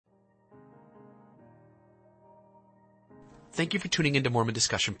Thank you for tuning into Mormon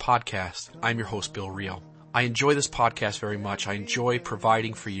Discussion Podcast. I'm your host, Bill Reel. I enjoy this podcast very much. I enjoy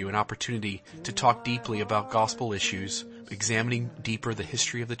providing for you an opportunity to talk deeply about gospel issues, examining deeper the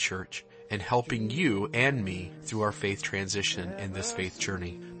history of the church, and helping you and me through our faith transition in this faith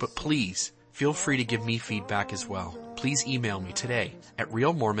journey. But please, feel free to give me feedback as well. Please email me today at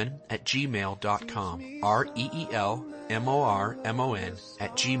reelmormon@gmail.com.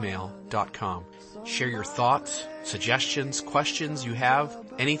 reelmormon@gmail.com. Share your thoughts, suggestions, questions you have,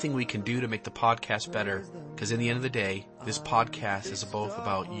 anything we can do to make the podcast better. Because in the end of the day, this podcast is both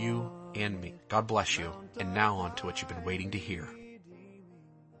about you and me. God bless you. And now on to what you've been waiting to hear.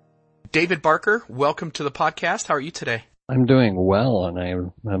 David Barker, welcome to the podcast. How are you today? I'm doing well,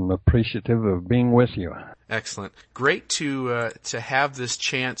 and I'm appreciative of being with you. Excellent. Great to have this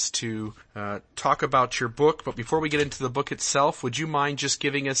chance to talk about your book. But before we get into the book itself, would you mind just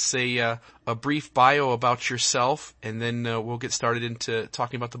giving us a brief bio about yourself, and then we'll get started into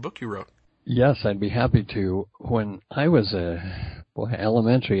talking about the book you wrote? Yes, I'd be happy to. When I was a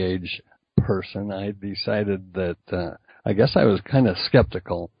elementary age person, I decided that I guess I was kind of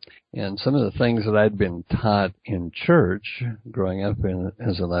skeptical. And some of the things that I'd been taught in church, growing up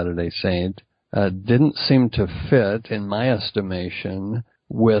as a Latter-day Saint, didn't seem to fit, in my estimation,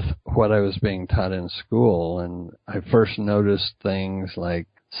 with what I was being taught in school. And I first noticed things like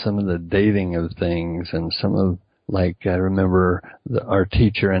some of the dating of things, and some of, I remember our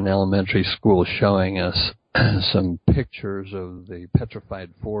teacher in elementary school showing us some pictures of the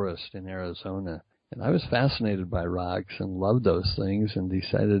petrified forest in Arizona. And I was fascinated by rocks and loved those things, and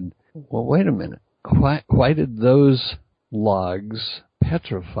decided, well, wait a minute. Why did those logs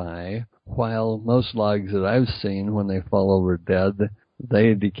petrify while most logs that I've seen, when they fall over dead,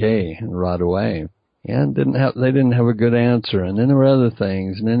 they decay and rot away? And they didn't have a good answer. And then there were other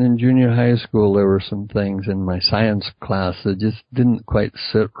things. And then in junior high school, there were some things in my science class that just didn't quite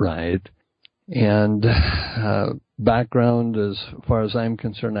sit right. And background, as far as I'm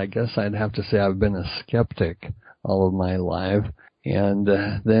concerned, I guess I'd have to say I've been a skeptic all of my life. And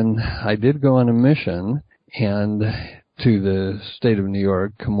then I did go on a mission, and to the state of New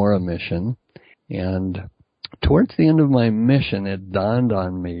York, Cumorah Mission. And towards the end of my mission, it dawned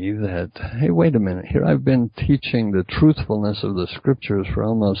on me that, hey, wait a minute, here I've been teaching the truthfulness of the Scriptures for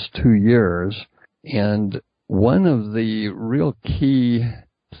almost 2 years, and one of the real key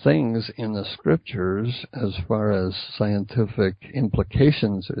things in the Scriptures, as far as scientific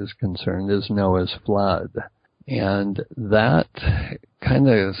implications is concerned, is Noah's flood. And that kind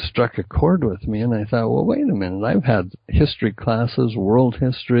of struck a chord with me, and I thought, well, wait a minute, I've had history classes, world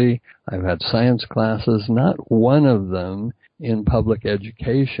history, I've had science classes, not one of them in public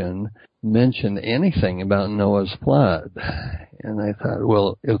education mentioned anything about Noah's flood. And I thought,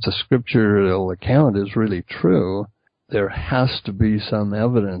 well, if the scriptural account is really true, there has to be some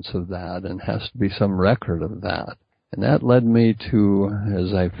evidence of that, and has to be some record of that. And that led me to,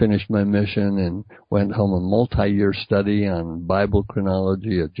 as I finished my mission and went home, a multi-year study on Bible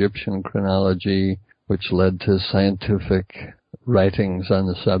chronology, Egyptian chronology, which led to scientific writings on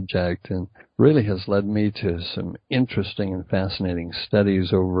the subject, and really has led me to some interesting and fascinating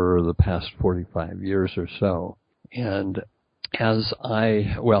studies over the past 45 years or so. And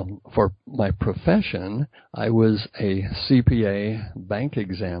for my profession, I was a CPA bank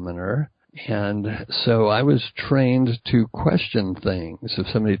examiner. And so I was trained to question things. If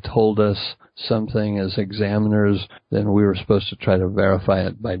somebody told us something as examiners, then we were supposed to try to verify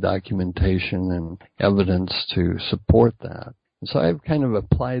it by documentation and evidence to support that. And so I've kind of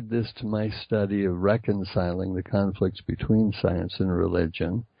applied this to my study of reconciling the conflicts between science and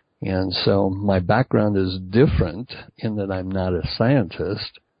religion. And so my background is different in that I'm not a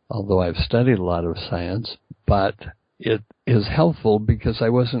scientist, although I've studied a lot of science, but it is helpful because I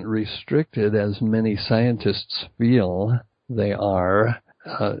wasn't restricted, as many scientists feel they are,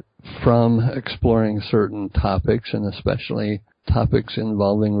 from exploring certain topics, and especially topics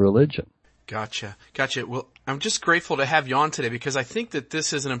involving religion. Gotcha. Well, I'm just grateful to have you on today, because I think that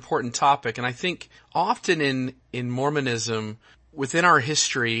this is an important topic. And I think often in Mormonism, within our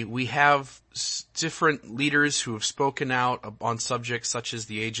history, we have different leaders who have spoken out on subjects such as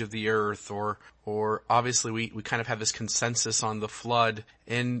the age of the earth, or obviously we kind of have this consensus on the flood,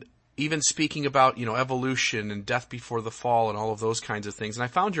 and even speaking about, evolution and death before the fall and all of those kinds of things. And I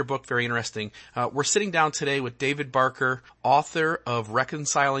found your book very interesting. We're sitting down today with David Barker, author of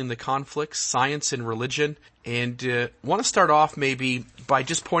Reconciling the Conflicts, Science and Religion. And want to start off maybe by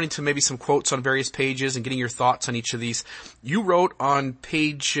just pointing to maybe some quotes on various pages and getting your thoughts on each of these. You wrote on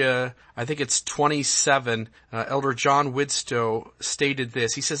page, I think it's 27, Elder John Widstow stated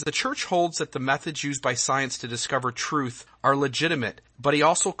this. He says, "The church holds that the methods used by science to discover truth are legitimate, but he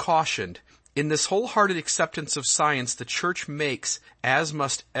also cautioned, in this wholehearted acceptance of science, the church makes, as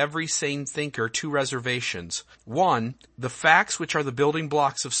must every sane thinker, two reservations. One, the facts which are the building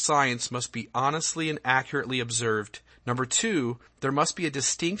blocks of science must be honestly and accurately observed. Number two, there must be a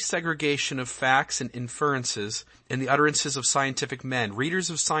distinct segregation of facts and inferences in the utterances of scientific men. Readers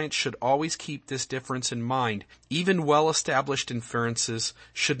of science should always keep this difference in mind. Even well-established inferences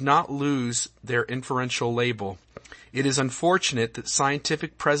should not lose their inferential label. It is unfortunate that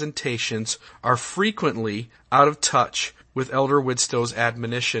scientific presentations are frequently out of touch with Elder Widstow's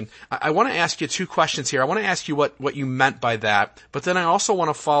admonition." I want to ask you two questions here. I want to ask you what you meant by that, but then I also want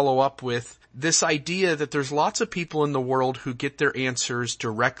to follow up with this idea that there's lots of people in the world who get their answers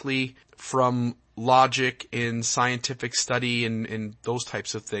directly from logic and scientific study and those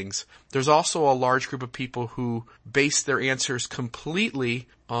types of things. There's also a large group of people who base their answers completely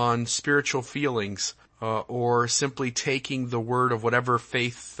on spiritual feelings, or simply taking the word of whatever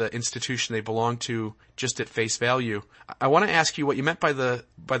faith institution they belong to just at face value. I want to ask you what you meant by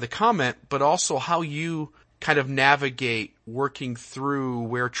the comment, but also how you kind of navigate working through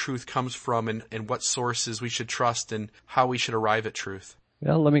where truth comes from and what sources we should trust and how we should arrive at truth.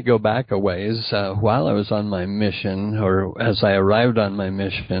 Well, let me go back a ways. While I was on my mission, or as I arrived on my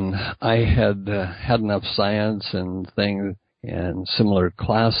mission, I had had enough science and things and similar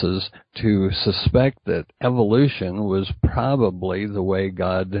classes to suspect that evolution was probably the way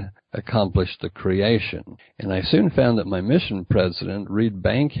God accomplished the creation. And I soon found that my mission president, Reed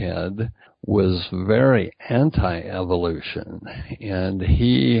Bankhead, was very anti-evolution. And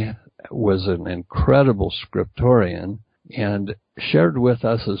he was an incredible scriptorian and shared with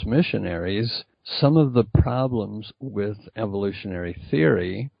us as missionaries some of the problems with evolutionary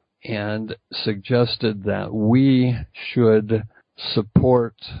theory, and suggested that we should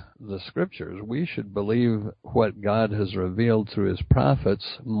support the scriptures. We should believe what God has revealed through his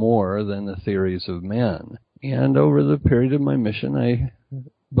prophets more than the theories of men. And over the period of my mission, I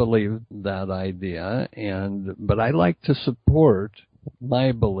believed that idea, but I like to support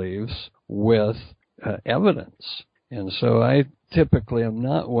my beliefs with evidence. And so I typically am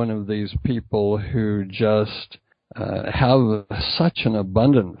not one of these people who just have such an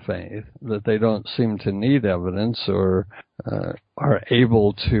abundant faith that they don't seem to need evidence or are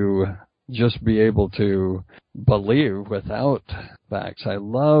able to just be able to believe without facts. I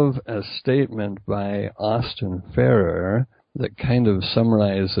love a statement by Austin Farrer that kind of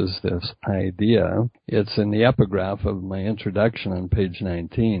summarizes this idea. It's in the epigraph of my introduction on page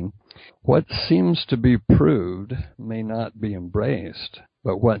 19. "What seems to be proved may not be embraced,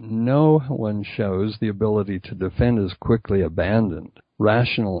 but what no one shows the ability to defend is quickly abandoned.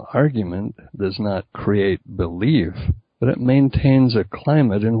 Rational argument does not create belief, but it maintains a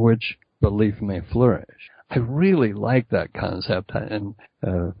climate in which belief may flourish." I really like that concept, and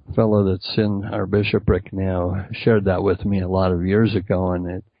a fellow that's in our bishopric now shared that with me a lot of years ago,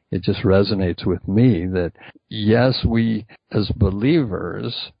 and it just resonates with me that, yes, we as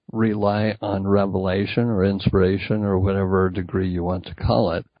believers rely on revelation or inspiration or whatever degree you want to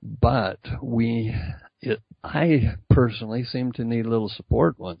call it, but I personally seem to need a little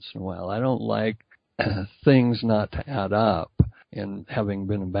support once in a while. I don't like things not to add up. And having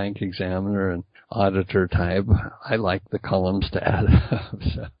been a bank examiner and auditor type, I like the columns to add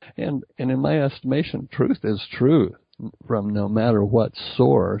up. And in my estimation, truth is truth from no matter what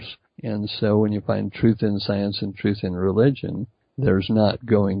source. And so when you find truth in science and truth in religion, there's not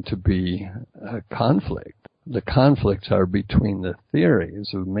going to be a conflict. The conflicts are between the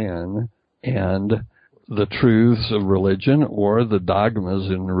theories of men and the truths of religion, or the dogmas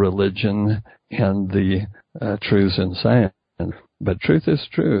in religion and the truths in science. But truth is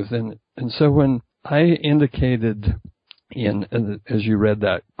truth. And so when I indicated as you read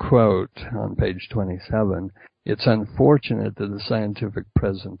that quote on page 27, it's unfortunate that the scientific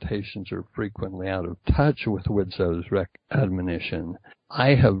presentations are frequently out of touch with Widstow's admonition.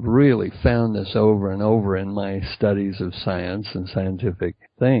 I have really found this over and over in my studies of science and scientific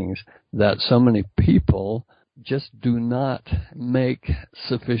things, that so many people just do not make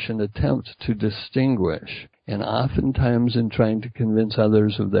sufficient attempts to distinguish. And oftentimes in trying to convince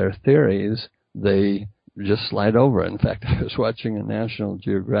others of their theories, they just slide over. In fact, I was watching an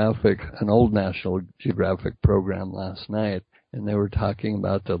old National Geographic program last night, and they were talking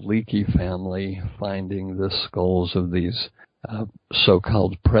about the Leakey family finding the skulls of these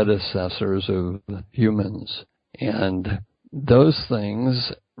so-called predecessors of humans. And those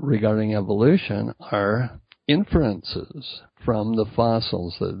things regarding evolution are inferences from the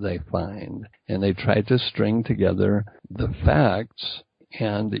fossils that they find. And they try to string together the facts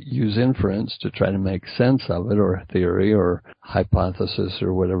and use inference to try to make sense of it, or theory or hypothesis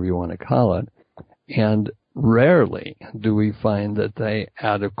or whatever you want to call it. And rarely do we find that they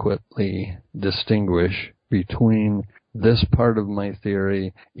adequately distinguish between this part of my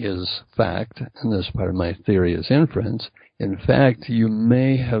theory is fact and this part of my theory is inference. In fact, you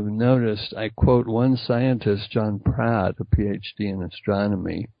may have noticed, I quote one scientist, John Pratt, a PhD in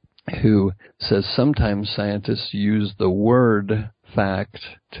astronomy, who says sometimes scientists use the word fact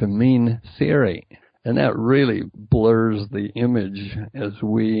to mean theory. And that really blurs the image as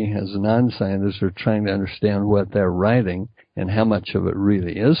we, as non-scientists, are trying to understand what they're writing and how much of it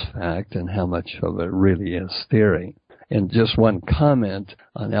really is fact and how much of it really is theory. And just one comment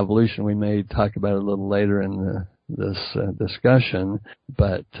on evolution, we may talk about it a little later in this discussion,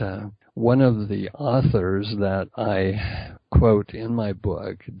 but one of the authors that I quote in my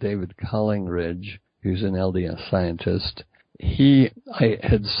book, David Collingridge, who's an LDS scientist, I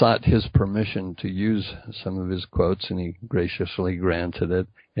had sought his permission to use some of his quotes, and he graciously granted it,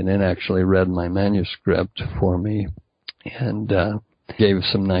 and then actually read my manuscript for me and gave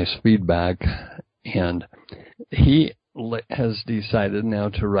some nice feedback. And he has decided now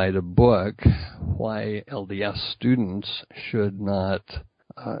to write a book, why LDS students should not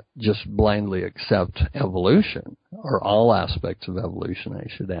just blindly accept evolution, or all aspects of evolution, I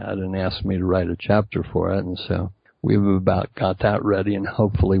should add, and asked me to write a chapter for it. And so we've about got that ready, and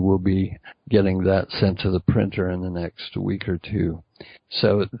hopefully we'll be getting that sent to the printer in the next week or two.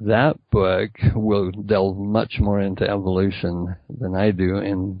 So that book will delve much more into evolution than I do,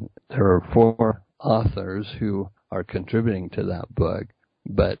 and there are 4 authors who are contributing to that book.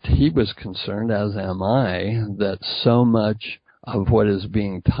 But he was concerned, as am I, that so much of what is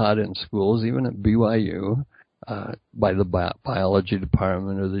being taught in schools, even at BYU, by the biology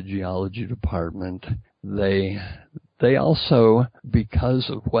department or the geology department, they also, because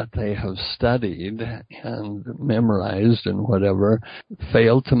of what they have studied and memorized and whatever,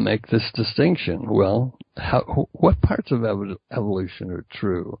 fail to make this distinction. Well, what parts of evolution are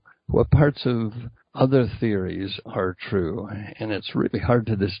true? What parts of other theories are true? And it's really hard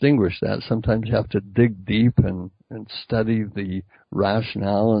to distinguish that. Sometimes you have to dig deep and study the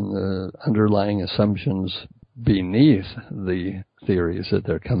rationale and the underlying assumptions beneath the theories that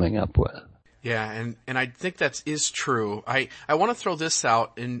they're coming up with. Yeah, and I think that is true. I want to throw this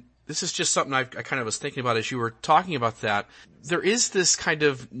out, and this is just something I kind of was thinking about as you were talking about that. There is this kind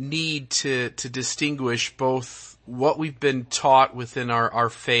of need to distinguish both what we've been taught within our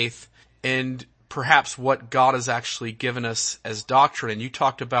faith and perhaps what God has actually given us as doctrine. And you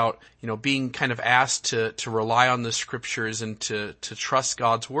talked about, being kind of asked to rely on the scriptures and to trust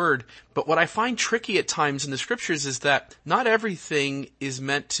God's word. But what I find tricky at times in the scriptures is that not everything is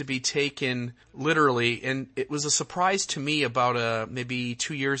meant to be taken literally. And it was a surprise to me about maybe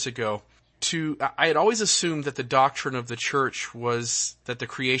 2 years ago. I had always assumed that the doctrine of the church was that the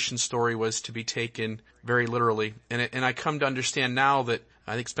creation story was to be taken very literally. And I come to understand now that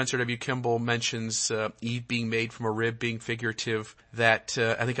I think Spencer W. Kimball mentions Eve being made from a rib being figurative, that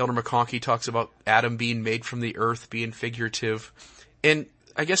I think Elder McConkie talks about Adam being made from the earth being figurative. And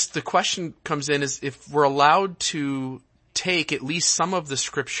I guess the question comes in is if we're allowed to take at least some of the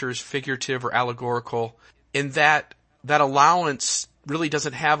scriptures figurative or allegorical, and that allowance really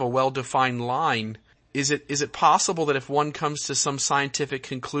doesn't have a well-defined line, is it possible that if one comes to some scientific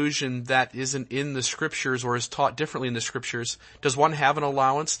conclusion that isn't in the scriptures or is taught differently in the scriptures, does one have an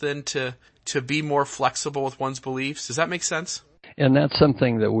allowance then to be more flexible with one's beliefs? Does that make sense? And that's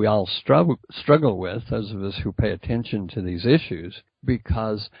something that we all struggle with, those of us who pay attention to these issues,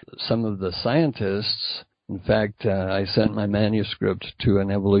 because some of the scientists, in fact, I sent my manuscript to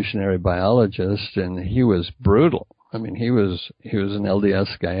an evolutionary biologist, and he was brutal. I mean, he was an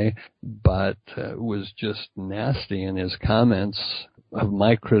LDS guy, but was just nasty in his comments of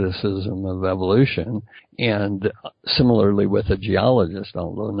my criticism of evolution, and similarly with a geologist,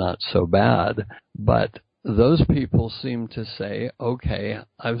 although not so bad. But those people seem to say, okay,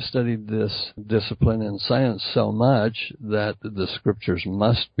 I've studied this discipline in science so much that the scriptures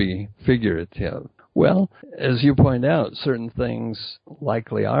must be figurative. Well, as you point out, certain things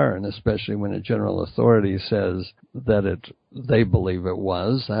likely are, and especially when a general authority says that they believe it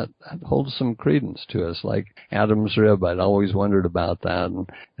was, that holds some credence to us. Like Adam's rib, I'd always wondered about that,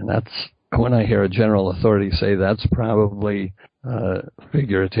 and that's when I hear a general authority say that's probably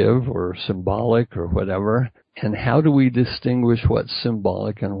figurative or symbolic or whatever, And how do we distinguish what's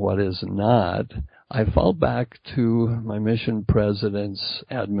symbolic and what is not? I fall back to my mission president's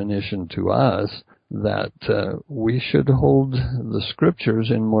admonition to us that we should hold the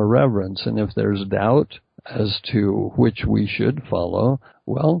scriptures in more reverence. And if there's doubt as to which we should follow,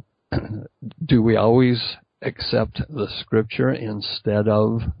 well, do we always accept the scripture instead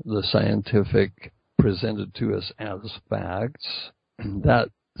of the scientific presented to us as facts? That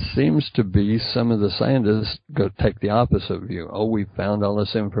seems to be some of the scientists take the opposite view. Oh, we found all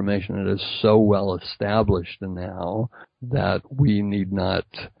this information. It is so well established now that we need not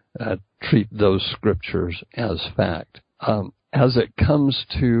treat those scriptures as fact. As it comes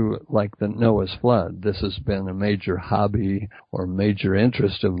to like the Noah's flood, this has been a major hobby or major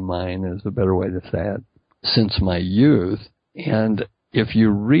interest of mine, is a better way to say it, since my youth. And if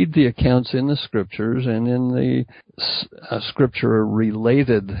you read the accounts in the scriptures and in the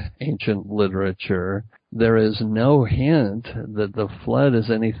scripture-related ancient literature, there is no hint that the flood is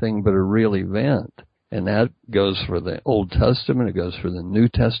anything but a real event. And that goes for the Old Testament, it goes for the New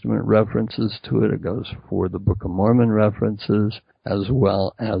Testament references to it, it goes for the Book of Mormon references, as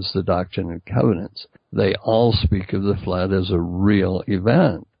well as the Doctrine and Covenants. They all speak of the flood as a real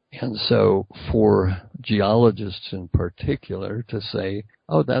event. And so for geologists in particular to say,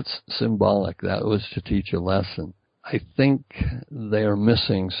 oh, that's symbolic, that was to teach a lesson, I think they are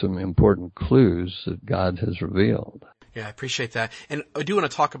missing some important clues that God has revealed. Yeah, I appreciate that. And I do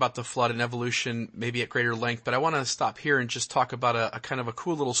want to talk about the flood and evolution maybe at greater length, but I want to stop here and just talk about a kind of a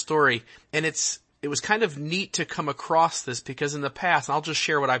cool little story. And it was kind of neat to come across this because in the past, and I'll just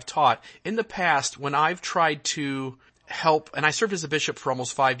share what I've taught, in the past when I've tried to help, and I served as a bishop for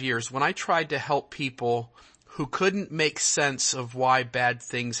almost 5 years, when I tried to help people who couldn't make sense of why bad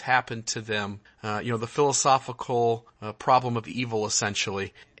things happened to them, the philosophical problem of evil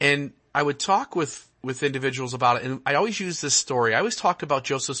essentially. And I would talk with individuals about it, and I always use this story. I always talked about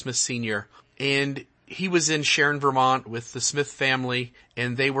Joseph Smith Sr., and he was in Sharon, Vermont with the Smith family,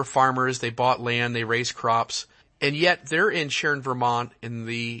 and they were farmers, they bought land, they raised crops, and yet they're in Sharon, Vermont, and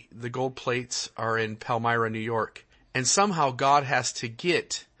the gold plates are in Palmyra, New York. And somehow God has to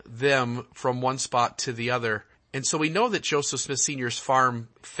get them from one spot to the other. And so we know that Joseph Smith Sr.'s farm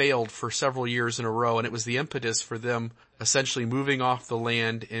failed for several years in a row, and it was the impetus for them essentially moving off the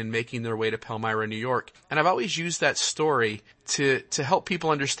land and making their way to Palmyra, New York. And I've always used that story to help people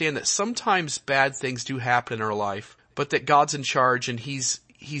understand that sometimes bad things do happen in our life, but that God's in charge and He's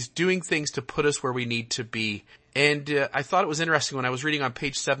doing things to put us where we need to be. And I thought it was interesting when I was reading on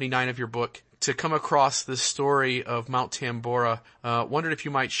page 79 of your book to come across this story of Mount Tambora. Wondered if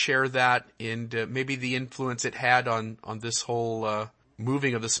you might share that and maybe the influence it had on this whole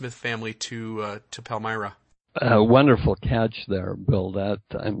moving of the Smith family to Palmyra. Wonderful catch there, Bill.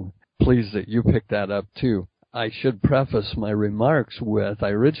 I'm pleased that you picked that up too. I should preface my remarks with, I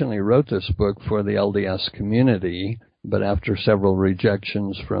originally wrote this book for the LDS community, but after several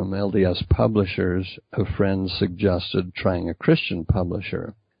rejections from LDS publishers, a friend suggested trying a Christian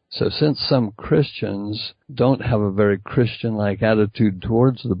publisher. So since some Christians don't have a very Christian-like attitude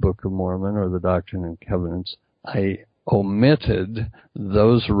towards the Book of Mormon or the Doctrine and Covenants, I omitted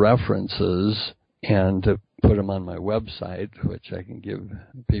those references and put them on my website, which I can give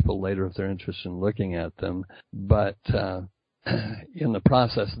people later if they're interested in looking at them. But in the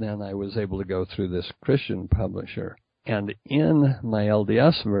process then I was able to go through this Christian publisher. And in my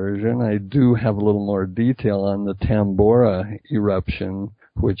LDS version, I do have a little more detail on the Tambora eruption,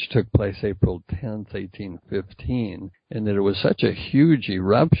 which took place April 10th, 1815, and that it was such a huge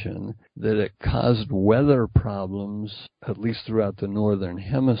eruption that it caused weather problems, at least throughout the northern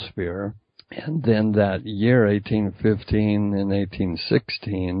hemisphere. And then that year, 1815 and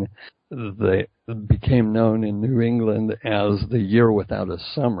 1816, they became known in New England as the year without a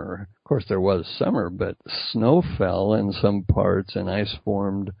summer. Of course, there was summer, but snow fell in some parts and ice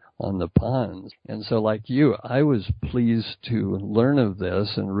formed on the ponds. And so like you, I was pleased to learn of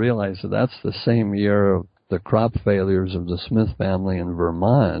this and realize that that's the same year of the crop failures of the Smith family in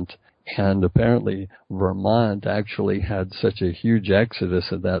Vermont. And apparently Vermont actually had such a huge exodus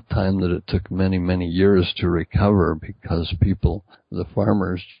at that time that it took many, many years to recover because the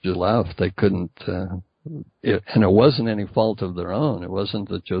farmers just left. They couldn't, and it wasn't any fault of their own. It wasn't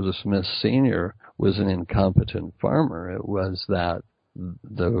that Joseph Smith Sr. was an incompetent farmer. It was that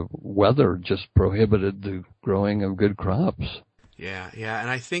the weather just prohibited the growing of good crops. Yeah. And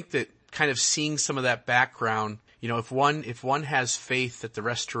I think that kind of seeing some of that background, if one has faith that the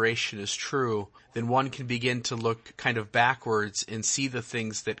restoration is true, then one can begin to look kind of backwards and see the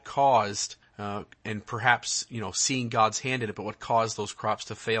things that caused and perhaps, seeing God's hand in it, but what caused those crops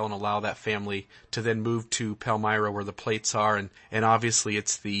to fail and allow that family to then move to Palmyra where the plates are. And obviously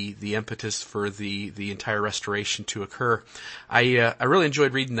it's the impetus for the entire restoration to occur. I really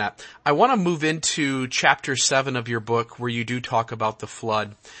enjoyed reading that. I want to move into chapter 7 of your book where you do talk about the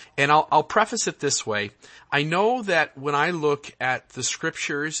flood. And I'll preface it this way. I know that when I look at the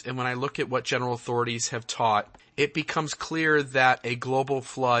scriptures and when I look at what general authorities have taught, it becomes clear that a global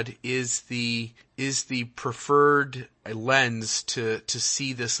flood is the preferred lens to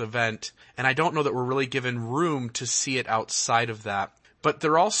see this event. And I don't know that we're really given room to see it outside of that. But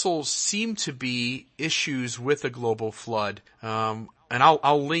there also seem to be issues with a global flood. And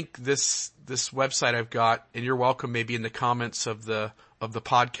I'll link this website I've got, and you're welcome maybe in the comments of the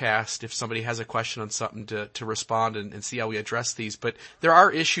podcast if somebody has a question on something to respond and see how we address these. But there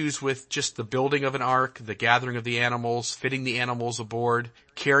are issues with just the building of an ark, the gathering of the animals, fitting the animals aboard,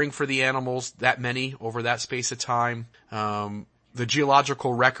 caring for the animals, that many over that space of time, the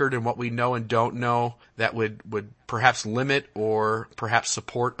geological record and what we know and don't know that would perhaps limit or perhaps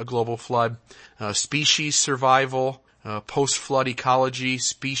support a global flood, species survival, post-flood ecology,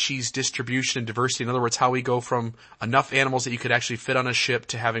 species distribution and diversity. In other words, how we go from enough animals that you could actually fit on a ship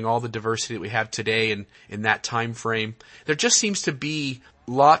to having all the diversity that we have today in that time frame. There just seems to be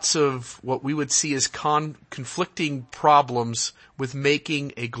lots of what we would see as conflicting problems with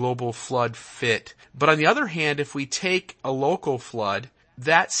making a global flood fit. But on the other hand, if we take a local flood,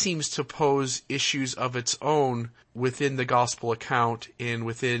 that seems to pose issues of its own within the gospel account and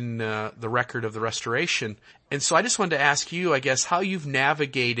within the record of the restoration. And so I just wanted to ask you, I guess, how you've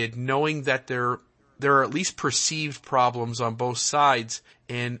navigated knowing that there are at least perceived problems on both sides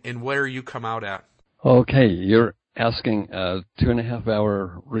and where you come out at. Okay, you're asking a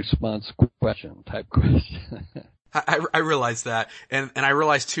 2.5-hour response question type question. I realize that. And I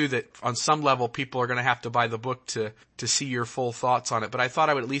realize too that on some level people are going to have to buy the book to see your full thoughts on it. But I thought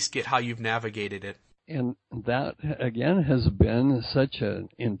I would at least get how you've navigated it. And that, again, has been such an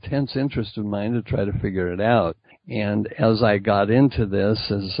intense interest of mine to try to figure it out. And as I got into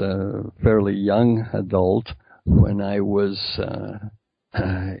this as a fairly young adult, when I was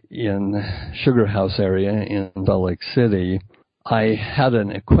in Sugar House area in Salt Lake City, I had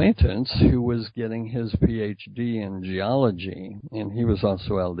an acquaintance who was getting his PhD in geology, and he was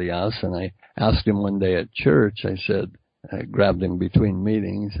also LDS, and I asked him one day at church, I grabbed him between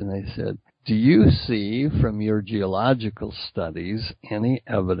meetings, and I said, do you see from your geological studies any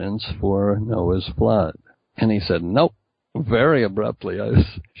evidence for Noah's flood? And he said, nope. Very abruptly. I was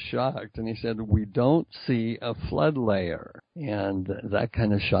shocked. And he said, we don't see a flood layer. And that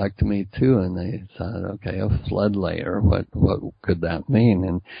kind of shocked me too. And I thought, okay, a flood layer, what could that mean?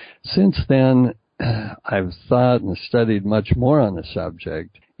 And since then, I've thought and studied much more on the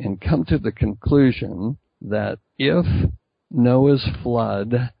subject and come to the conclusion that if Noah's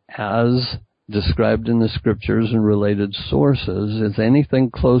flood, as described in the scriptures and related sources, is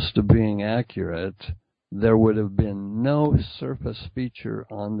anything close to being accurate, there would have been no surface feature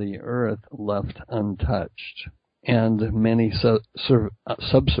on the earth left untouched, and many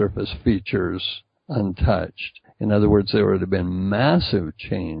subsurface features untouched. In other words, there would have been massive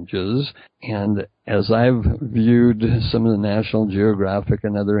changes, and as I've viewed some of the National Geographic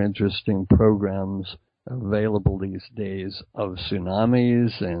and other interesting programs available these days of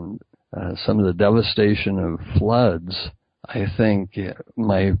tsunamis and some of the devastation of floods, I think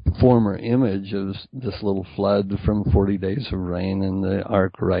my former image of this little flood from 40 days of rain and the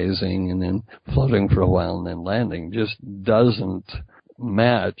ark rising and then floating for a while and then landing just doesn't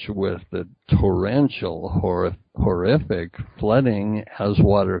match with the torrential, horrific flooding as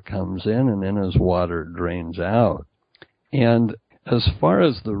water comes in and then as water drains out. And as far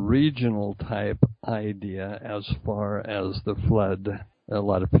as the regional type idea, as far as the flood, a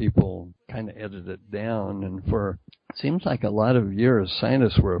lot of people kind of edit it down, and for seems like a lot of years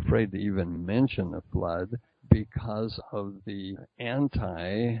scientists were afraid to even mention the flood because of the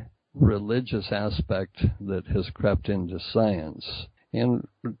anti-religious aspect that has crept into science. And,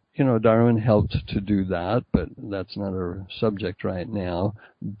 Darwin helped to do that, but that's not our subject right now.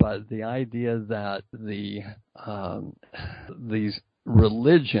 But the idea that these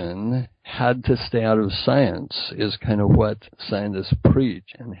religion had to stay out of science is kind of what scientists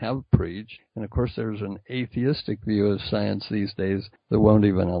preach and have preached. And of course there's an atheistic view of science these days that won't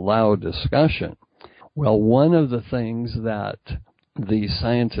even allow discussion. Well, one of the things that the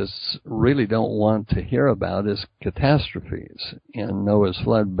scientists really don't want to hear about is catastrophes, and Noah's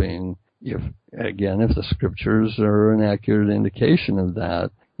flood being, if the scriptures are an accurate indication of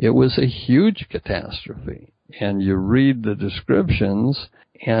that, it was a huge catastrophe. And you read the descriptions,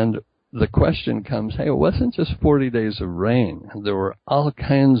 and the question comes, hey, it wasn't just 40 days of rain. There were all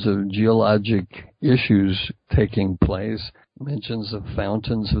kinds of geologic issues taking place. Mentions of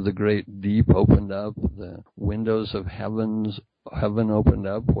fountains of the great deep opened up, the windows of heaven opened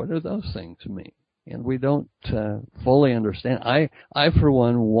up. What do those things mean? And we don't fully understand. I, for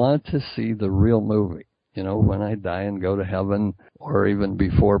one, want to see the real movie. You know, when I die and go to heaven, or even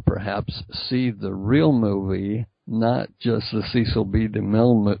before perhaps, see the real movie, not just the Cecil B.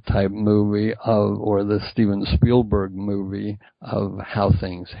 DeMille type movie or the Steven Spielberg movie of how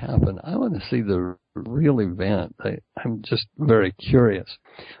things happen. I want to see the real event. I'm just very curious.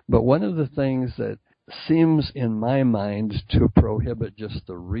 But one of the things that seems in my mind to prohibit just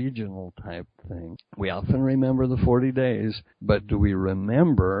the regional type thing. We often remember the 40 days, but do we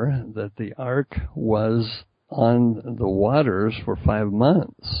remember that the ark was on the waters for 5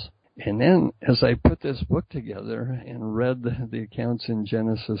 months? And then as I put this book together and read the accounts in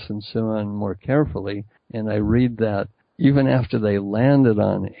Genesis and so on more carefully, and I read that even after they landed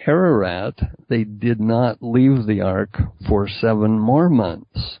on Ararat, they did not leave the ark for 7 more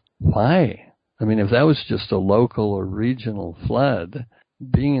months. Why? I mean, if that was just a local or regional flood,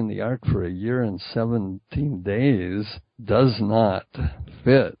 being in the ark for a year and 17 days does not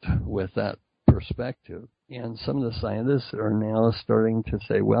fit with that perspective. And some of the scientists are now starting to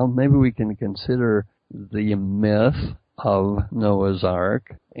say, well, maybe we can consider the myth of Noah's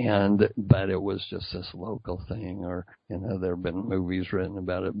Ark, but it was just this local thing, or, you know, there have been movies written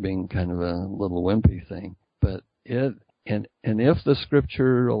about it being kind of a little wimpy thing. But and if the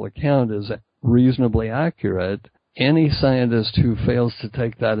scriptural account is reasonably accurate, any scientist who fails to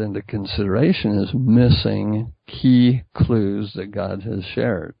take that into consideration is missing key clues that God has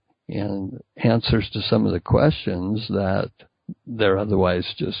shared and answers to some of the questions that they're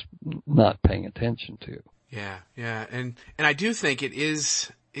otherwise just not paying attention to. Yeah. And I do think it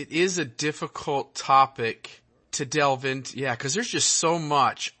is a difficult topic to delve into, because there's just so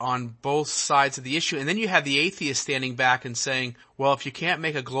much on both sides of the issue. And then you have the atheist standing back and saying, well, if you can't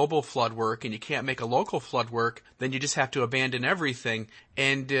make a global flood work and you can't make a local flood work, then you just have to abandon everything.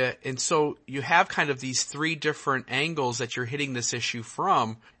 And so you have kind of these 3 different angles that you're hitting this issue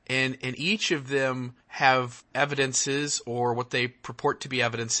from. And each of them have evidences or what they purport to be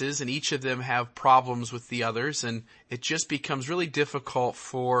evidences, and each of them have problems with the others. And it just becomes really difficult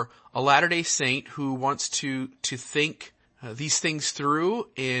for a Latter-day Saint who wants to think these things through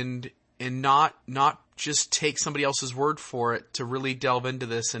and not just take somebody else's word for it to really delve into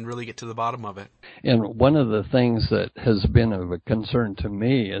this and really get to the bottom of it. And one of the things that has been of a concern to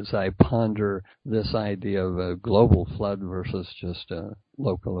me as I ponder this idea of a global flood versus just a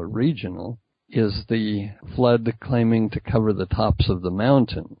local or regional is the flood claiming to cover the tops of the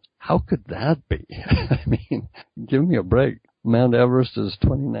mountain. How could that be? I mean, give me a break. Mount Everest is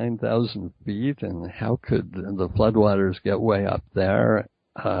 29,000 feet, and how could the floodwaters get way up there?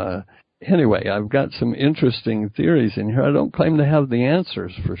 Anyway, I've got some interesting theories in here. I don't claim to have the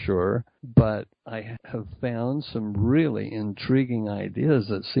answers for sure, but I have found some really intriguing ideas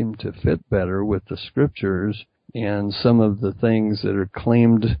that seem to fit better with the scriptures and some of the things that are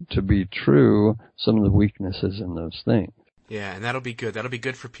claimed to be true, some of the weaknesses in those things. Yeah, and that'll be good. That'll be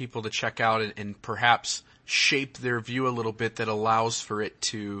good for people to check out and perhaps shape their view a little bit that allows for it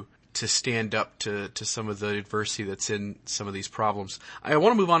to stand up to some of the adversity that's in some of these problems. I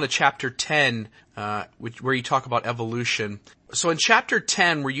want to move on to chapter 10, where you talk about evolution. So in chapter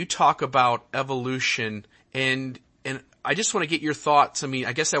 10, where you talk about evolution, and I just want to get your thoughts. I mean,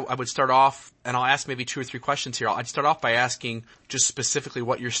 I guess I would start off, and I'll ask maybe 2 or 3 questions here. I'd start off by asking just specifically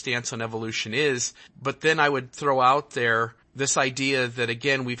what your stance on evolution is, but then I would throw out there this idea that,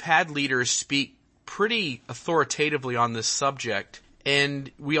 again, we've had leaders speak pretty authoritatively on this subject. And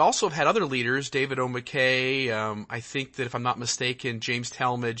we also have had other leaders, David O. McKay, I think that if I'm not mistaken, James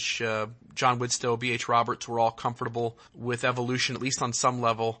Talmage, John Widstow, B.H. Roberts were all comfortable with evolution, at least on some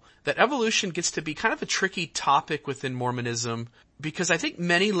level. That evolution gets to be kind of a tricky topic within Mormonism because I think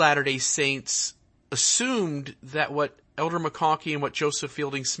many Latter-day Saints assumed that what Elder McConkie and what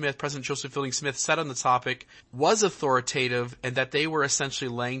President Joseph Fielding Smith said on the topic was authoritative and that they were essentially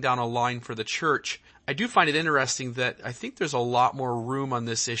laying down a line for the church. I do find it interesting that I think there's a lot more room on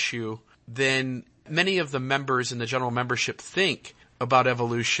this issue than many of the members in the general membership think about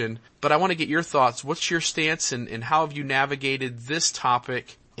evolution. But I want to get your thoughts. What's your stance and how have you navigated this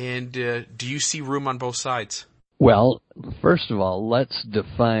topic? And do you see room on both sides? Well, first of all, let's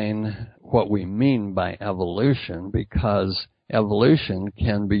define what we mean by evolution, because evolution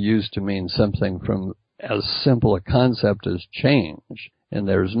can be used to mean something from as simple a concept as change. And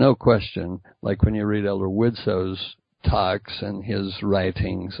there's no question, like when you read Elder Widstow's talks in his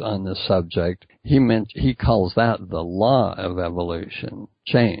writings on the subject, he calls that the law of evolution,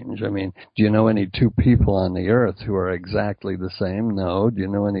 change. I mean, do you know any two people on the earth who are exactly the same? No. Do you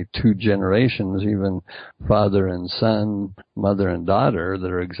know any two generations, even father and son, mother and daughter,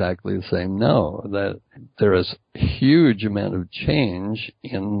 that are exactly the same? No. That there is a huge amount of change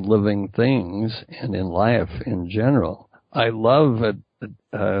in living things and in life in general. I love a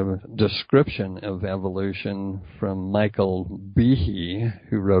description of evolution from Michael Behe,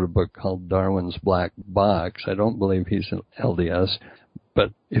 who wrote a book called Darwin's Black Box. I don't believe he's an LDS,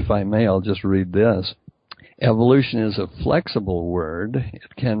 but if I may, I'll just read this. Evolution is a flexible word.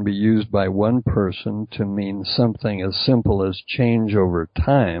 It can be used by one person to mean something as simple as change over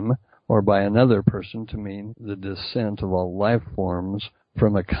time, or by another person to mean the descent of all life forms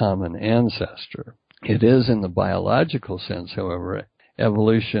from a common ancestor. It is, in the biological sense, however,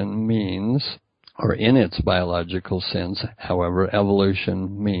 evolution means, or in its biological sense, however,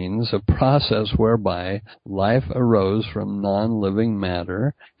 evolution means a process whereby life arose from non-living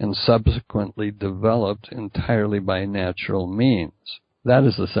matter and subsequently developed entirely by natural means. That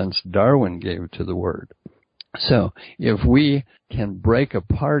is the sense Darwin gave to the word. So, if we can break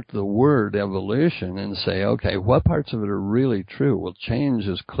apart the word evolution and say, okay, what parts of it are really true? Well, change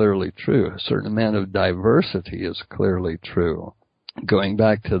is clearly true. A certain amount of diversity is clearly true. Going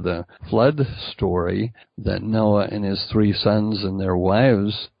back to the flood story, that Noah and his 3 sons and their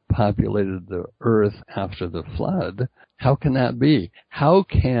wives populated the earth after the flood, how can that be? How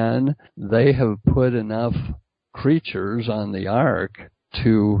can they have put enough creatures on the ark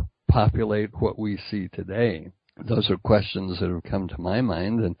to populate what we see today? Those are questions that have come to my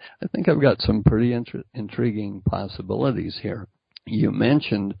mind, and I think I've got some pretty intriguing possibilities here. You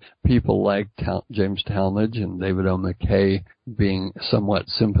mentioned people like James Talmage and David O. McKay being somewhat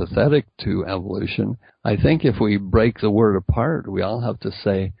sympathetic to evolution. I think if we break the word apart, we all have to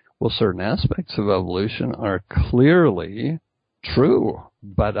say, well, certain aspects of evolution are clearly true,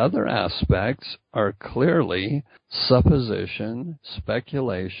 but other aspects are clearly supposition,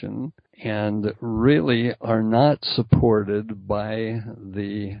 speculation, and really are not supported by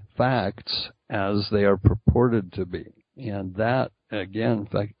the facts as they are purported to be. And that, again,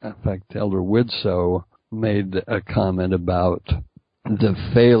 in fact, Elder Widsoe made a comment about the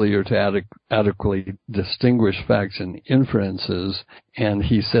failure to adequately distinguish facts and inferences, and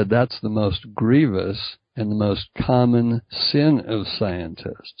he said that's the most grievous and the most common sin of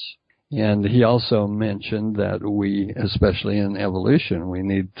scientists. And he also mentioned that we, especially in evolution, we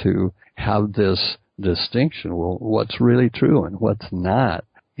need to have this distinction. Well, what's really true and what's not?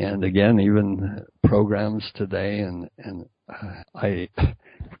 And again, even programs today and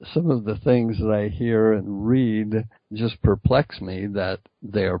some of the things that I hear and read just perplex me that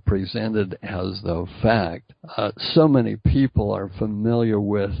they are presented as though fact. So many people are familiar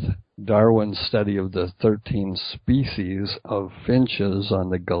with Darwin's study of the 13 species of finches on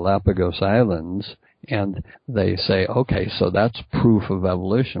the Galapagos Islands, and they say, okay, so that's proof of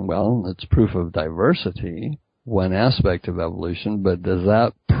evolution. Well, it's proof of diversity, one aspect of evolution, but does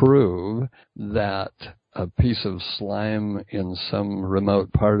that prove that a piece of slime in some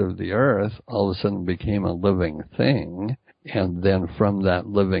remote part of the earth all of a sudden became a living thing, and then from that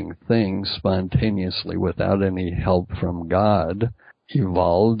living thing, spontaneously, without any help from God,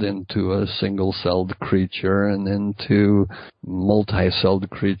 evolved into a single-celled creature, and then to multi-celled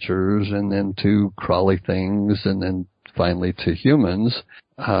creatures, and then to crawly things, and then finally to humans?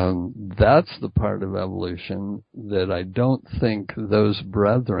 That's the part of evolution that I don't think those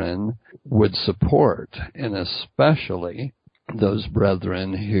brethren would support, and especially those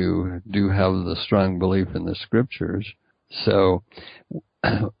brethren who do have the strong belief in the scriptures. So,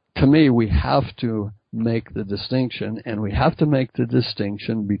 to me, we have to make the distinction, and we have to make the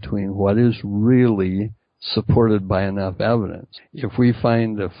distinction between what is really supported by enough evidence. If we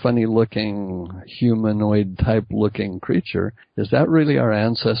find a funny-looking, humanoid-type-looking creature, is that really our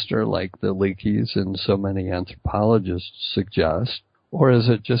ancestor like the Leakeys and so many anthropologists suggest? Or is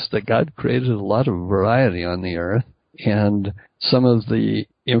it just that God created a lot of variety on the earth, and some of the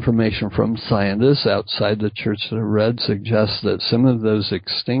information from scientists outside the church that I've read suggests that some of those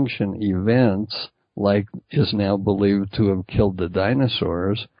extinction events, like is now believed to have killed the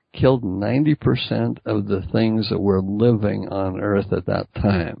dinosaurs, killed 90% of the things that were living on Earth at that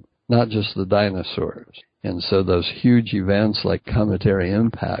time, not just the dinosaurs. And so those huge events like cometary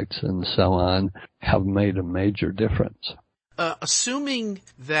impacts and so on have made a major difference. Assuming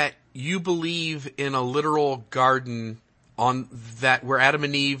that you believe in a literal garden on that where Adam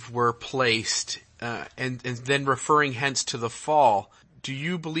and Eve were placed, and then referring hence to the fall, do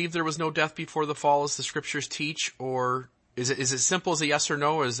you believe there was no death before the fall as the scriptures teach, or is it simple as a yes or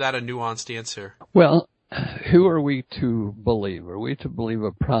no, or is that a nuanced answer? Well, who are we to believe? Are we to believe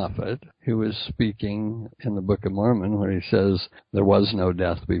a prophet who is speaking in the Book of Mormon where he says there was no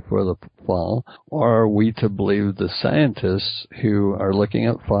death before the fall? Or are we to believe the scientists who are looking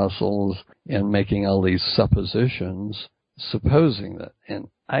at fossils and making all these suppositions, supposing that? And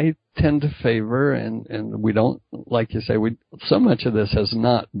I tend to favor, and we don't, like you say, so much of this has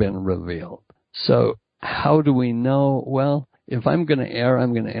not been revealed. So how do we know? Well, if I'm going to err,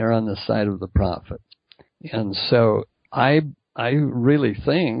 I'm going to err on the side of the prophet. And so I really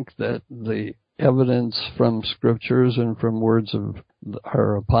think that the evidence from scriptures and from words of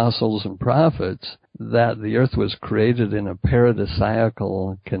our apostles and prophets that the earth was created in a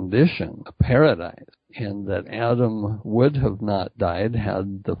paradisiacal condition, a paradise, and that Adam would have not died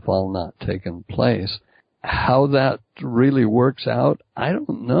had the fall not taken place. How that really works out, I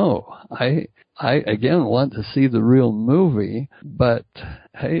don't know. I again want to see the real movie, but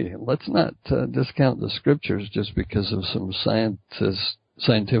hey, let's not discount the scriptures just because of some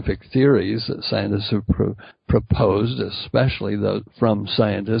scientific theories that scientists have proposed, especially from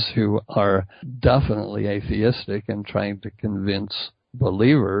scientists who are definitely atheistic and trying to convince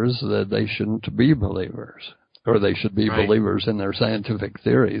believers that they shouldn't be believers, or they should be right. believers in their scientific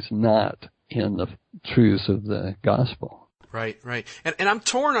theories, not in the truths of the gospel. Right. And I'm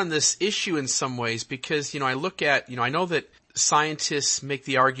torn on this issue in some ways because, I look at, I know that scientists make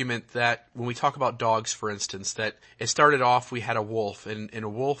the argument that when we talk about dogs, for instance, that it started off, we had a wolf, and a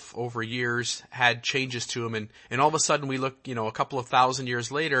wolf over years had changes to him, and all of a sudden we look, a couple of thousand years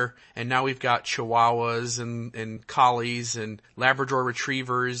later, and now we've got Chihuahuas and Collies and Labrador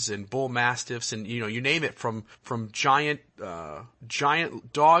Retrievers and Bull Mastiffs and, you name it, from giant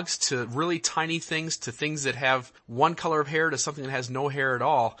dogs to really tiny things to things that have one color of hair to something that has no hair at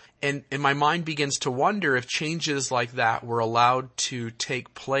all. And my mind begins to wonder if changes like that were allowed to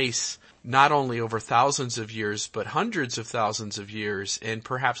take place not only over thousands of years, but hundreds of thousands of years and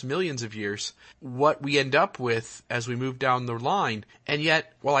perhaps millions of years, what we end up with as we move down the line. And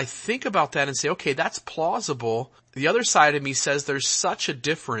yet, while I think about that and say, okay, that's plausible, the other side of me says there's such a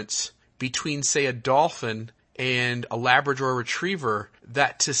difference between, say, a dolphin and a Labrador Retriever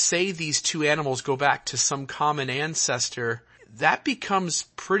that to say these two animals go back to some common ancestor, that becomes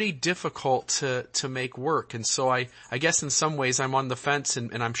pretty difficult to make work. And so I guess in some ways I'm on the fence,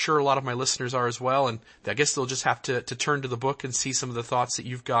 and I'm sure a lot of my listeners are as well, and I guess they'll just have to turn to the book and see some of the thoughts that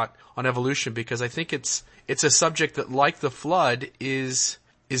you've got on evolution, because I think it's a subject that, like the flood, is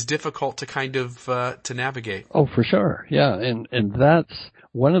difficult to kind of to navigate. Oh, for sure. Yeah, and that's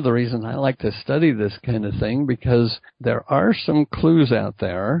one of the reasons I like to study this kind of thing, because there are some clues out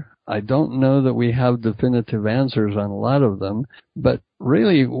there. I don't know that we have definitive answers on a lot of them, but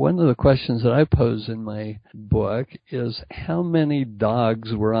really one of the questions that I pose in my book is how many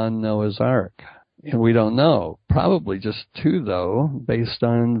dogs were on Noah's Ark? And we don't know. Probably just 2, though, based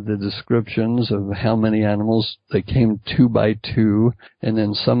on the descriptions of how many animals. They came 2 by 2, and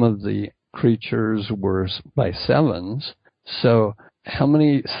then some of the creatures were by 7s. So how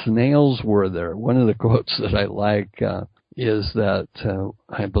many snails were there? One of the quotes that I like is that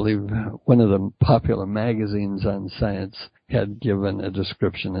I believe one of the popular magazines on science had given a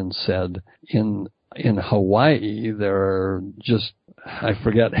description and said in Hawaii there are just, I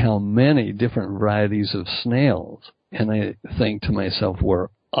forget how many different varieties of snails. And I think to myself,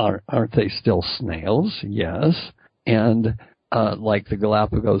 aren't they still snails? Yes. And like the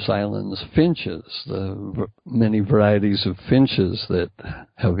Galapagos Islands finches, the many varieties of finches that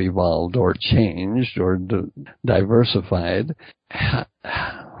have evolved or changed or diversified.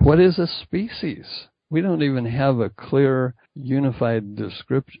 What is a species? We don't even have a clear, unified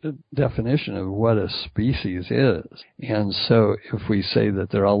definition of what a species is. And so if we say that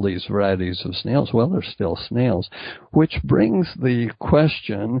there are all these varieties of snails, well, they're still snails, which brings the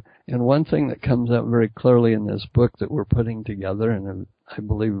question, and one thing that comes out very clearly in this book that we're putting together, and I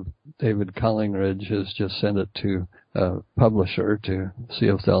believe David Collingridge has just sent it to a publisher to see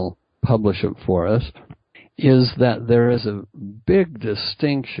if they'll publish it for us, is that there is a big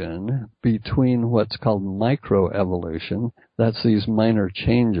distinction between what's called microevolution, that's these minor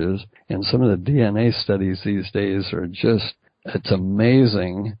changes, and some of the DNA studies these days are just, it's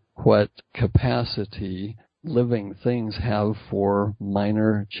amazing what capacity living things have for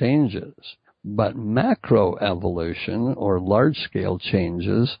minor changes. But macroevolution, or large-scale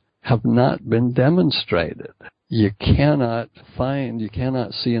changes, have not been demonstrated. You cannot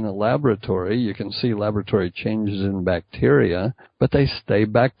see in a laboratory, you can see laboratory changes in bacteria, but they stay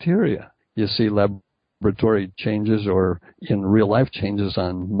bacteria. You see laboratory changes or in real life changes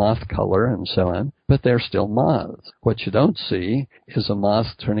on moth color and so on, but they're still moths. What you don't see is a moth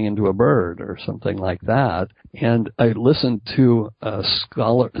turning into a bird or something like that. And I listened to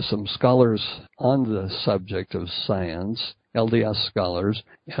some scholars on the subject of science, LDS scholars,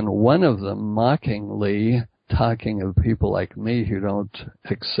 and one of them mockingly talking of people like me who don't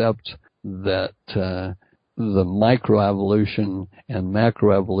accept that the microevolution and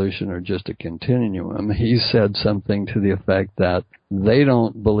macroevolution are just a continuum. He said something to the effect that they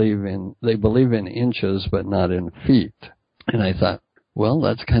believe in inches but not in feet. And I thought, well,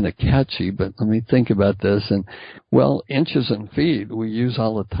 that's kind of catchy, but let me think about this. And, well, inches and feet we use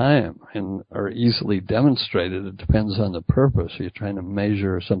all the time and are easily demonstrated. It depends on the purpose. Are you trying to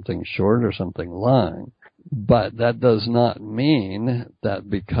measure something short or something long? But that does not mean that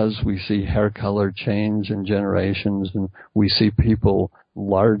because we see hair color change in generations and we see people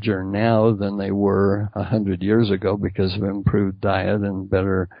larger now than they were 100 years ago because of improved diet and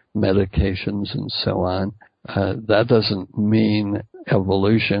better medications and so on, that doesn't mean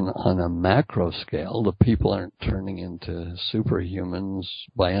evolution on a macro scale. The people aren't turning into superhumans,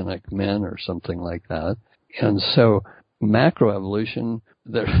 bionic men or something like that. And so macroevolution,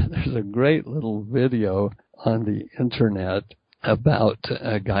 there's a great little video on the internet about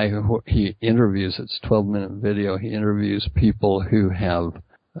a guy who he interviews. It's a 12-minute video. He interviews people who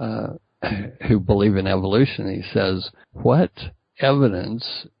believe in evolution. He says, what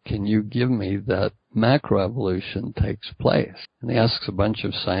evidence can you give me that macroevolution takes place? And he asks a bunch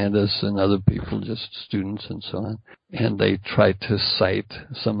of scientists and other people, just students and so on, and they try to cite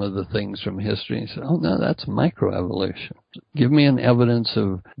some of the things from history. And he said, oh, no, that's microevolution. Give me an evidence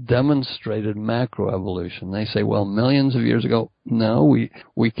of demonstrated macroevolution. They say, well, millions of years ago. No,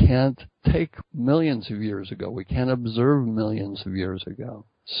 we can't take millions of years ago. We can't observe millions of years ago.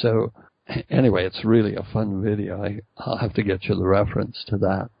 So anyway, it's really a fun video. I'll have to get you the reference to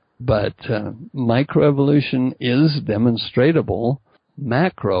that. But microevolution is demonstratable.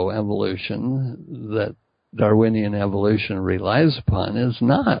 Macroevolution that Darwinian evolution relies upon is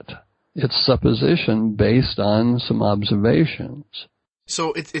not. It's supposition based on some observations.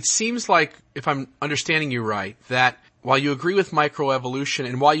 So it seems like, if I'm understanding you right, that while you agree with microevolution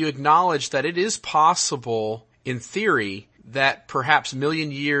and while you acknowledge that it is possible in theory that perhaps a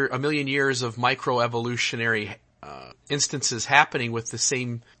million years of microevolutionary instances happening with the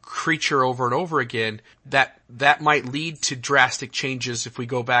same creature over and over again, that might lead to drastic changes if we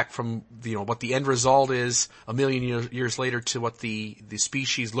go back from what the end result is a million years later to what the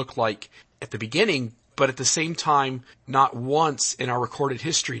species looked like at the beginning. But at the same time, not once in our recorded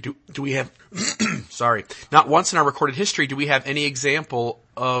history do we have not once in our recorded history do we have any example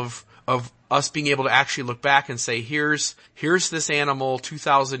of us being able to actually look back and say, here's this animal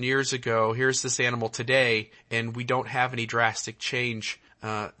 2,000 years ago, here's this animal today, and we don't have any drastic change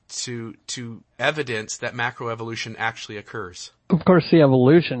to evidence that macroevolution actually occurs. Of course, the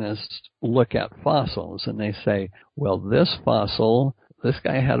evolutionists look at fossils and they say, well, this fossil, this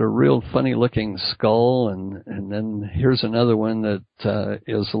guy had a real funny looking skull, and then here's another one that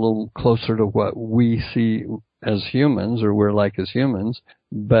is a little closer to what we see as humans, or we're like as humans.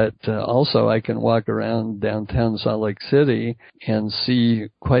 But also I can walk around downtown Salt Lake City and see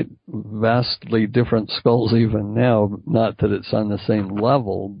quite vastly different skulls even now. Not that it's on the same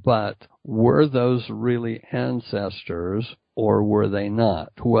level, but were those really ancestors or were they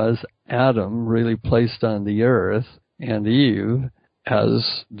not? Was Adam really placed on the earth and Eve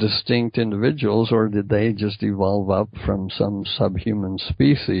as distinct individuals, or did they just evolve up from some subhuman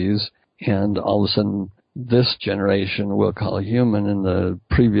species and all of a sudden this generation we'll call human and the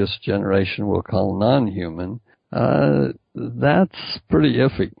previous generation we'll call non-human? That's pretty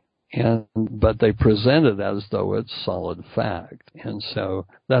iffy. But they present it as though it's solid fact. And so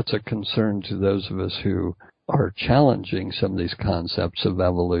that's a concern to those of us who are challenging some of these concepts of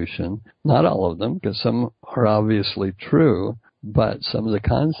evolution. Not all of them, because some are obviously true, but some of the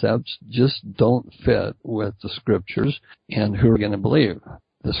concepts just don't fit with the scriptures. And who are going to believe?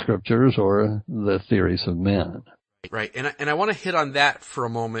 The scriptures or the theories of men? Right. And I want to hit on that for a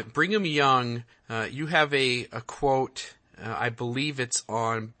moment. Brigham Young, you have a quote, I believe it's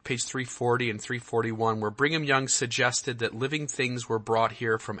on page 340 and 341, where Brigham Young suggested that living things were brought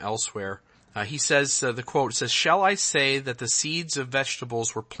here from elsewhere. He says, the quote says, "Shall I say that the seeds of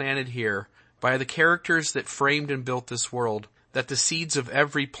vegetables were planted here by the characters that framed and built this world, that the seeds of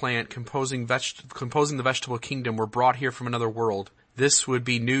every plant composing the vegetable kingdom were brought here from another world, this would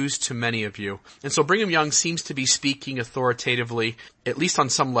be news to many of you. And so Brigham Young seems to be speaking authoritatively, at least on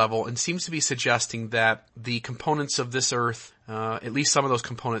some level, and seems to be suggesting that the components of this earth, at least some of those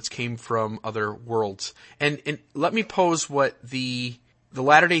components, came from other worlds. And let me pose what the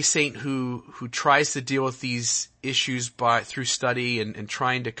Latter-day Saint who tries to deal with these issues through study and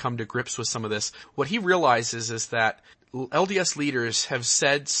trying to come to grips with some of this, what he realizes is that LDS leaders have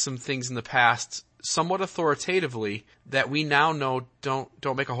said some things in the past somewhat authoritatively that we now know don't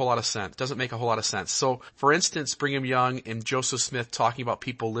make a whole lot of sense, doesn't make a whole lot of sense. So, for instance, Brigham Young and Joseph Smith talking about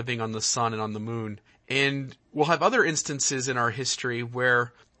people living on the sun and on the moon. And we'll have other instances in our history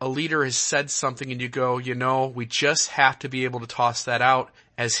where a leader has said something and you go, we just have to be able to toss that out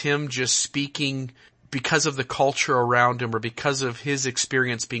as him just speaking because of the culture around him or because of his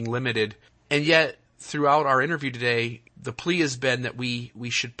experience being limited. And yet, throughout our interview today, the plea has been that we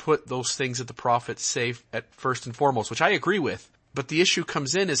should put those things that the prophets say at first and foremost, which I agree with. But the issue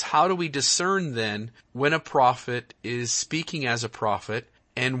comes in is how do we discern then when a prophet is speaking as a prophet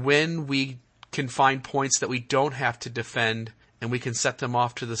and when we can find points that we don't have to defend and we can set them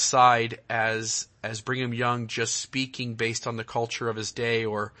off to the side as Brigham Young just speaking based on the culture of his day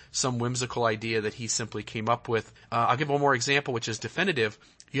or some whimsical idea that he simply came up with. I'll give one more example, which is definitive.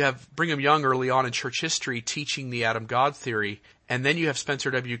 You have Brigham Young early on in church history teaching the Adam-God theory, and then you have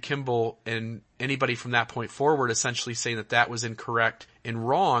Spencer W. Kimball and anybody from that point forward essentially saying that was incorrect and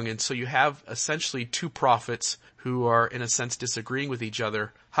wrong, and so you have essentially two prophets who are in a sense disagreeing with each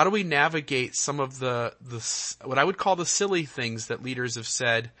other. How do we navigate some of the what I would call the silly things that leaders have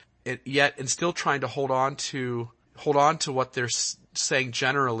said, and still trying to hold on to what they're saying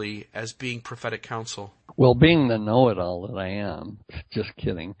generally as being prophetic counsel? Well, being the know-it-all that I am, just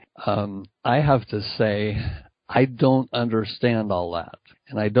kidding, I have to say I don't understand all that.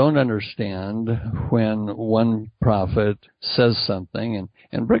 And I don't understand when one prophet says something,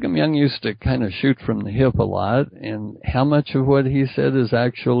 and Brigham Young used to kind of shoot from the hip a lot, and how much of what he said is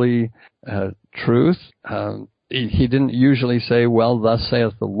actually truth. He didn't usually say, well, thus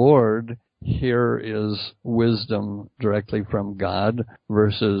saith the Lord. Here is wisdom directly from God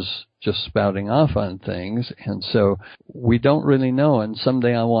versus just spouting off on things. And so we don't really know, and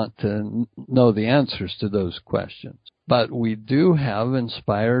someday I want to know the answers to those questions. But we do have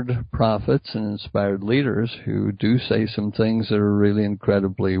inspired prophets and inspired leaders who do say some things that are really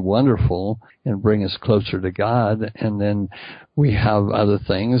incredibly wonderful and bring us closer to God. And then we have other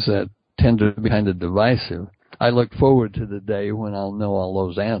things that tend to be kind of divisive. I look forward to the day when I'll know all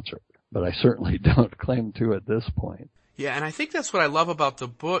those answers, but I certainly don't claim to at this point. Yeah, and I think that's what I love about the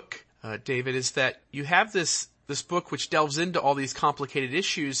book, David, is that you have this book which delves into all these complicated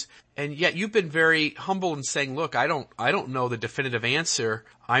issues, and yet you've been very humble in saying, look, I don't know the definitive answer.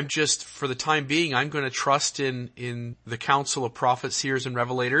 I'm just, for the time being, I'm going to trust in the counsel of prophets, seers, and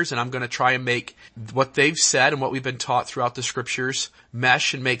revelators, and I'm going to try and make what they've said and what we've been taught throughout the scriptures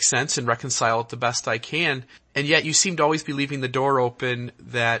mesh and make sense and reconcile it the best I can. And yet you seem to always be leaving the door open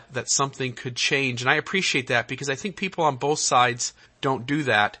that something could change. And I appreciate that because I think people on both sides don't do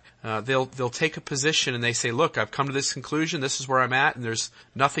that. They'll take a position and they say, look, I've come to this conclusion. This is where I'm at, and there's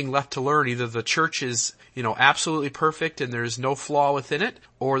nothing left to learn. Either the church is, absolutely perfect and there's no flaw within it,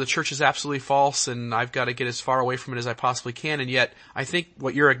 or the church is absolutely false and I've got to get as far away from it as I possibly can. And yet I think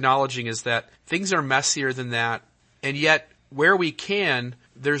what you're acknowledging is that things are messier than that. And yet where we can,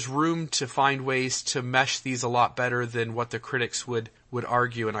 there's room to find ways to mesh these a lot better than what the critics would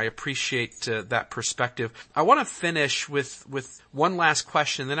argue, and I appreciate that perspective. I want to finish with one last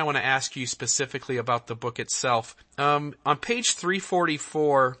question, then I want to ask you specifically about the book itself. On page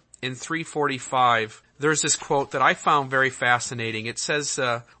 344 and 345, there's this quote that I found very fascinating. It says,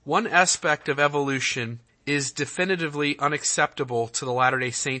 one aspect of evolution is definitively unacceptable to the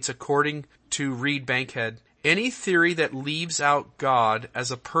Latter-day Saints according to Reed Bankhead. Any theory that leaves out God as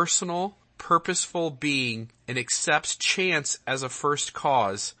a personal, purposeful being and accepts chance as a first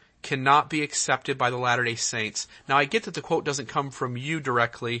cause cannot be accepted by the Latter-day Saints. Now, I get that the quote doesn't come from you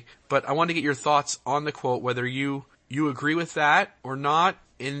directly, but I want to get your thoughts on the quote, whether you agree with that or not,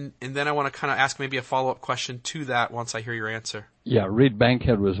 and then I want to kind of ask maybe a follow-up question to that once I hear your answer. Yeah, Reed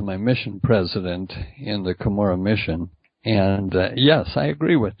Bankhead was my mission president in the Cumorah mission, and yes, I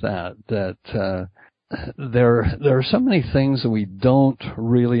agree with that there are so many things that we don't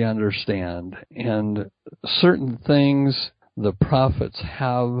really understand, and certain things the prophets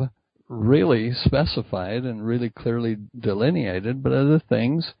have really specified and really clearly delineated, but other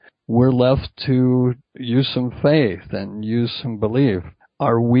things we're left to use some faith and use some belief.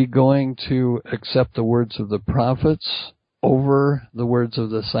 Are we going to accept the words of the prophets over the words of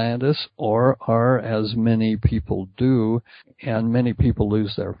the scientists, or are, as many people do, and many people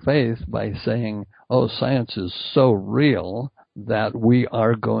lose their faith by saying, oh, science is so real that we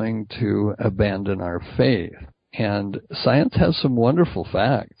are going to abandon our faith. And science has some wonderful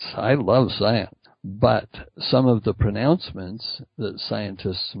facts. I love science. But some of the pronouncements that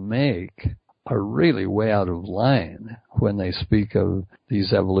scientists make are really way out of line when they speak of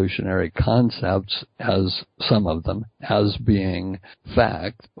these evolutionary concepts, as some of them, as being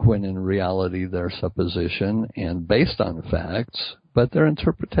fact, when in reality they're supposition and based on facts, but they're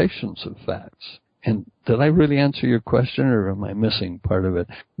interpretations of facts. And did I really answer your question, or am I missing part of it?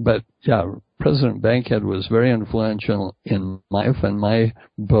 But yeah, President Bankhead was very influential in my life and my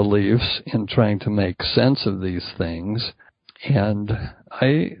beliefs in trying to make sense of these things. And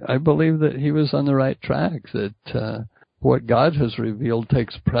I believe that he was on the right track, that what God has revealed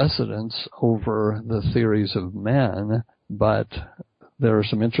takes precedence over the theories of man, but there are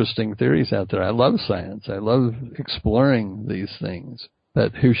some interesting theories out there. I love science. I love exploring these things.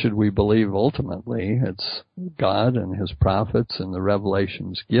 But who should we believe ultimately? It's God and his prophets and the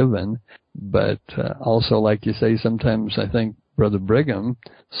revelations given. But also, like you say, sometimes I think Brother Brigham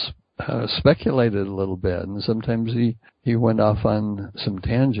speculated a little bit, and sometimes he went off on some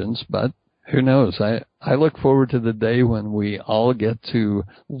tangents, but who knows? I look forward to the day when we all get to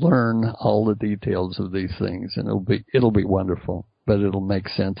learn all the details of these things, and it'll be wonderful, but it'll make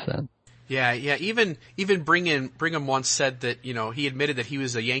sense then. Yeah. Even Brigham once said that, he admitted that he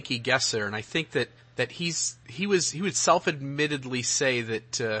was a Yankee guesser, and I think that he would self-admittedly say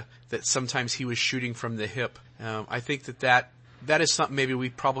that sometimes he was shooting from the hip. I think that is something maybe we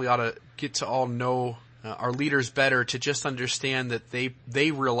probably ought to get to all know our leaders better, to just understand that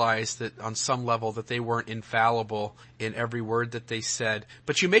they realized that on some level that they weren't infallible in every word that they said.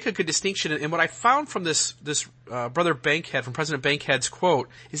 But you make a good distinction, and what I found from this Brother Bankhead, from President Bankhead's quote,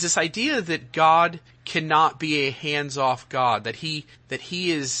 is this idea that God cannot be a hands-off God, that he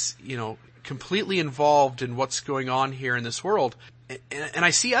is, completely involved in what's going on here in this world. And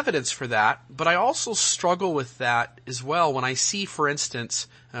I see evidence for that, but I also struggle with that as well when I see, for instance,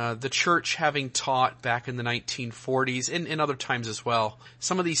 the church having taught back in the 1940s and other times as well,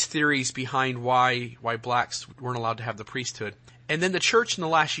 some of these theories behind why blacks weren't allowed to have the priesthood. And then the church in the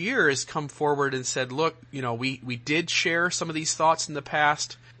last year has come forward and said, look, we did share some of these thoughts in the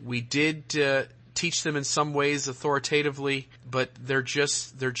past. We did teach them in some ways authoritatively, but they're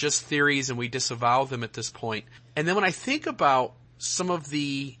just theories, and we disavow them at this point. And then when I think about some of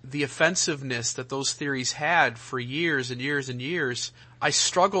the offensiveness that those theories had for years and years and years, I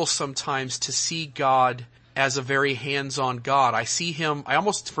struggle sometimes to see God as a very hands-on God. I see him,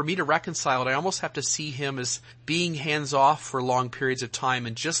 for me to reconcile it, I almost have to see him as being hands-off for long periods of time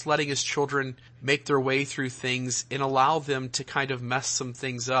and just letting his children make their way through things and allow them to kind of mess some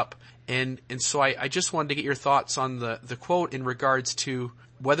things up. And so I just wanted to get your thoughts on the quote in regards to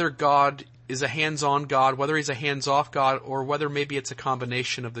whether God is a hands-on God, whether he's a hands-off God, or whether maybe it's a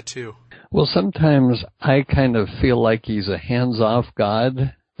combination of the two. Well, sometimes I kind of feel like he's a hands-off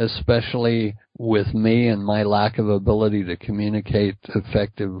God, especially with me and my lack of ability to communicate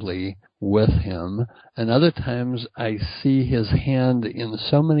effectively with him. And other times I see his hand in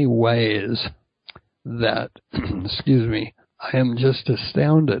so many ways that, I am just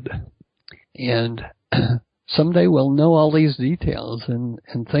astounded. And someday we'll know all these details and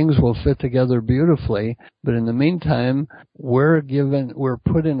things will fit together beautifully. But in the meantime, we're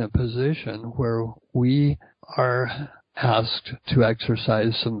put in a position where we are asked to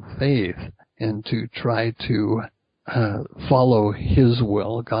exercise some faith and to try to follow his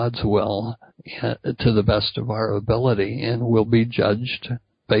will, God's will, to the best of our ability. And we'll be judged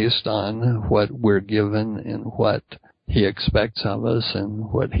based on what we're given and what he expects of us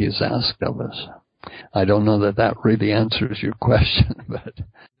and what he's asked of us. I don't know that really answers your question, but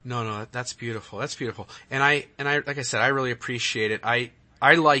no, that's beautiful. That's beautiful. And I like I said, I really appreciate it. I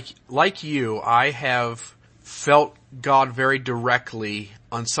like you, I have felt God very directly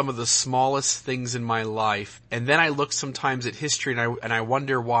on some of the smallest things in my life. And then I look sometimes at history and I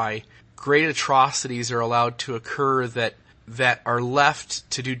wonder why great atrocities are allowed to occur that are left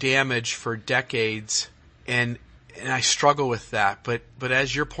to do damage for decades. And I struggle with that, but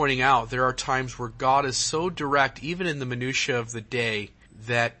as you're pointing out, there are times where God is so direct, even in the minutia of the day,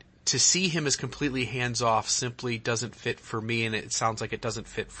 that to see him as completely hands-off simply doesn't fit for me, and it sounds like it doesn't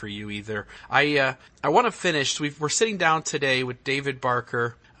fit for you either. I want to finish. We're sitting down today with David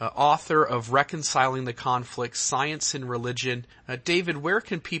Barker, author of Reconciling the Conflict, Science and Religion. David, where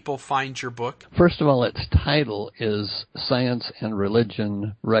can people find your book? First of all, its title is Science and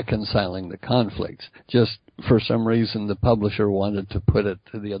Religion, Reconciling the Conflicts. Just for some reason the publisher wanted to put it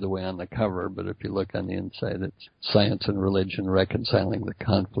the other way on the cover, but if you look on the inside, it's Science and Religion Reconciling the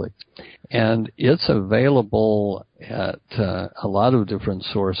Conflict. And it's available at a lot of different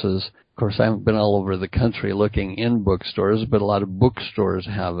sources. Of course, I haven't been all over the country looking in bookstores, but a lot of bookstores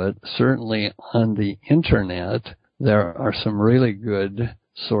have it. Certainly on the internet, there are some really good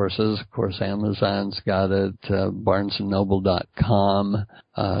sources. Of course, Amazon's got it, BarnesandNoble.com,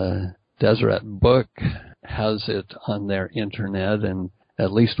 Deseret Book has it on their internet, and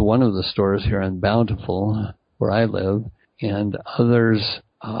at least one of the stores here in Bountiful, where I live, and others,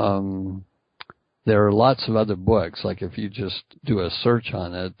 there are lots of other books. Like if you just do a search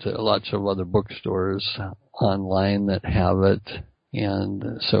on it, lots of other bookstores online that have it,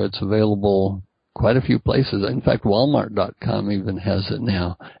 and so it's available quite a few places. In fact, Walmart.com even has it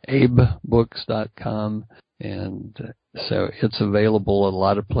now, AbeBooks.com, and so it's available at a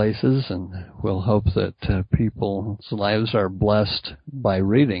lot of places, and we'll hope that people's lives are blessed by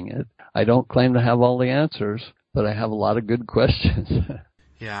reading it. I don't claim to have all the answers, but I have a lot of good questions.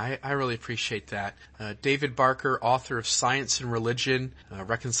 Yeah, I really appreciate that. David Barker, author of Science and Religion,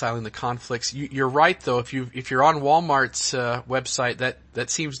 Reconciling the Conflicts. You're right, though. If you're on Walmart's website, that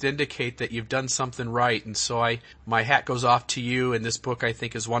seems to indicate that you've done something right. And so my hat goes off to you. And this book, I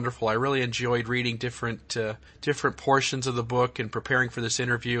think, is wonderful. I really enjoyed reading different portions of the book and preparing for this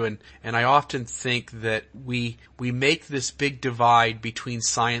interview. And I often think that we make this big divide between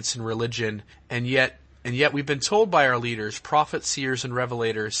science and religion, and yet we've been told by our leaders, prophets, seers, and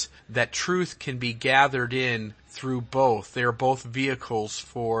revelators, that truth can be gathered in through both. They are both vehicles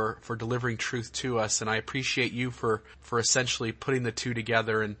for delivering truth to us. And I appreciate you for essentially putting the two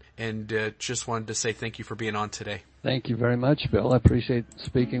together, and just wanted to say thank you for being on today. Thank you very much, Bill. I appreciate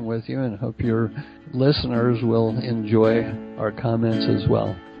speaking with you, and hope your listeners will enjoy our comments as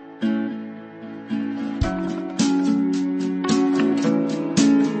well.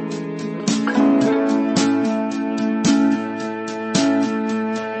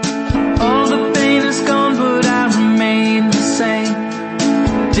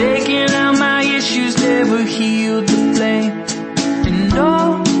 Taking